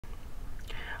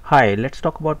Hi, let's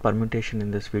talk about permutation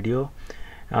in this video.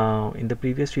 In the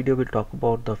previous video we talked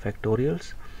about the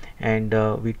factorials, and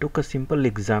we took a simple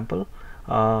example.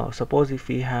 Suppose if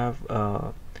we have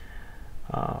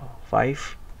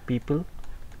 5 people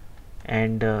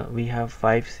and we have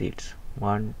 5 seats,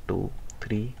 1 2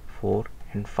 3 4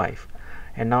 and 5,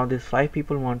 and now these 5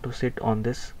 people want to sit on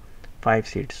this 5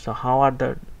 seats. So how are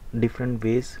the different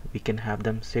ways we can have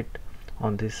them sit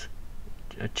on these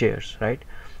chairs, right?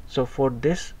 So for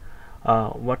this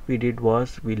what we did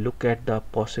was we look at the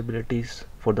possibilities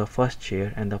for the first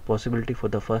chair, and the possibility for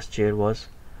the first chair was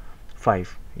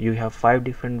 5. You have 5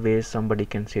 different ways somebody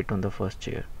can sit on the first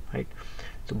chair, right?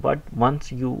 So but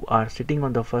once you are sitting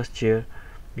on the first chair,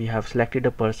 we have selected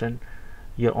a person,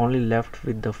 you're only left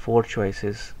with the 4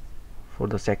 choices for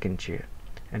the second chair.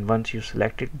 And once you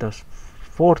selected the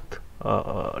fourth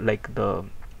like the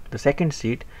second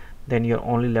seat, then you're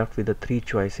only left with the 3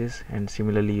 choices, and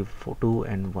similarly for 2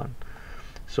 and 1.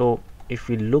 So if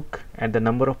we look at the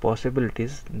number of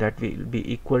possibilities, that will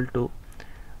be equal to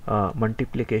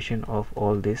multiplication of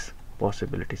all these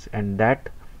possibilities, and that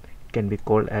can be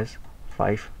called as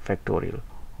 5 factorial,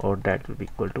 or that will be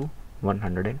equal to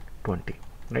 120,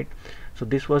 right? So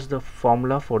this was the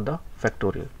formula for the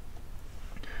factorial.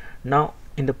 Now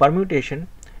in the permutation,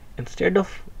 instead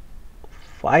of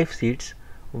 5 seats,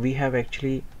 we have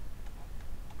actually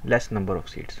less number of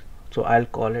seats, so I'll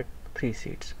call it 3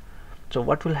 seats. So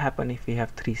what will happen if we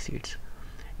have 3 seats?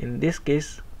 In this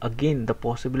case, again the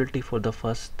possibility for the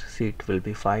first seat will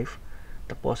be 5,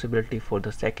 the possibility for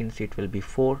the second seat will be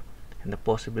 4, and the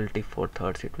possibility for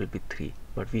third seat will be 3,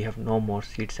 but we have no more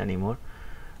seats anymore,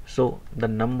 so the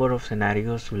number of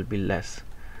scenarios will be less.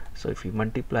 So if we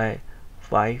multiply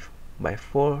 5 by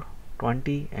 4,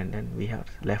 20, and then we have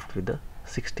left with the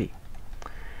 60.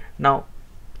 Now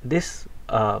this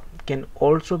can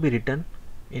also be written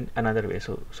in another way.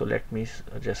 So let me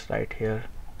just write here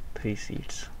 3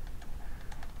 seats,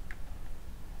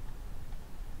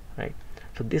 right?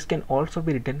 So this can also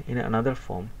be written in another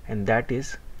form, and that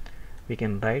is we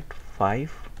can write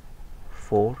 5,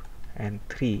 4 and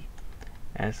 3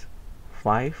 as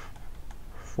 5,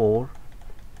 4,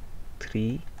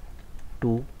 3,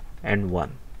 2 and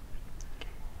 1,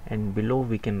 and below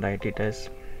we can write it as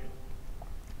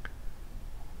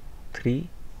 3,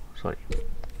 sorry,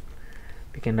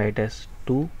 we can write as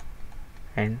 2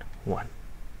 and 1,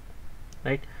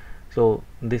 right? So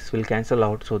this will cancel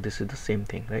out, so this is the same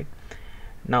thing, right?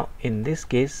 Now in this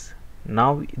case,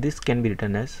 now this can be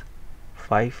written as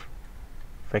 5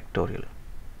 factorial.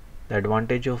 The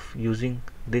advantage of using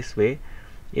this way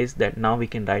is that now we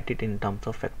can write it in terms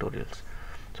of factorials.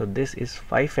 So this is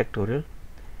 5 factorial,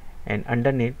 and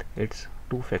underneath it's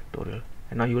 2 factorial.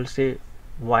 And now you will say,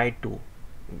 why 2?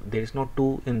 There is no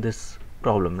 2 in this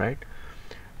problem, right?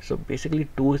 So basically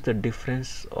 2 is the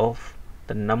difference of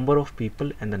the number of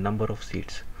people and the number of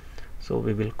seats. So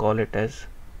we will call it as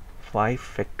 5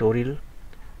 factorial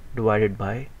divided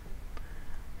by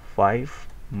 5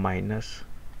 minus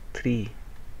 3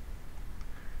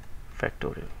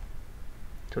 factorial.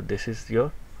 So this is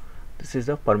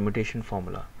the permutation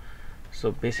formula.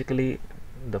 So basically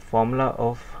the formula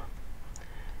of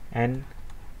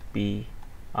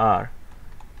NPR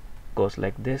goes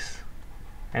like this: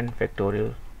 n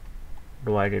factorial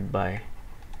divided by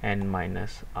n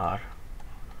minus r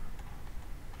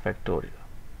factorial.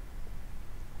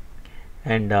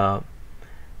 And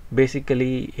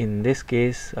basically in this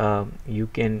case you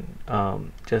can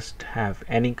just have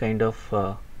any kind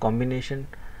of combination.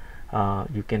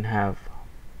 You can have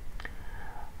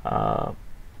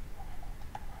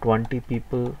 20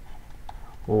 people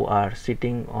who are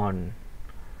sitting on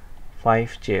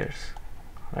 5 chairs,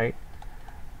 right?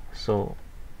 So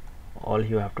all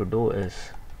you have to do is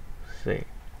say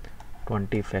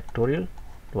 20 factorial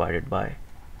divided by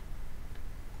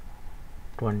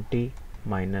 20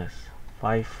 minus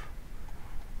 5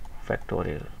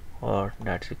 factorial, or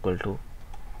that's equal to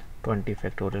 20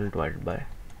 factorial divided by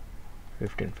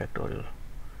 15 factorial,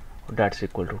 that's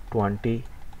equal to 20,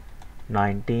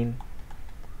 19,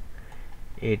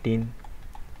 18,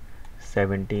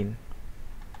 17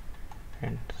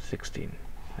 and 16,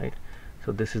 right?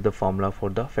 So this is the formula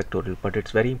for the factorial, but it's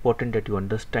very important that you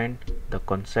understand the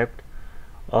concept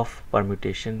of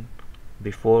permutation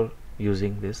before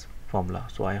using this formula.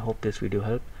 So I hope this video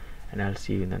helped, and I'll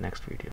see you in the next video.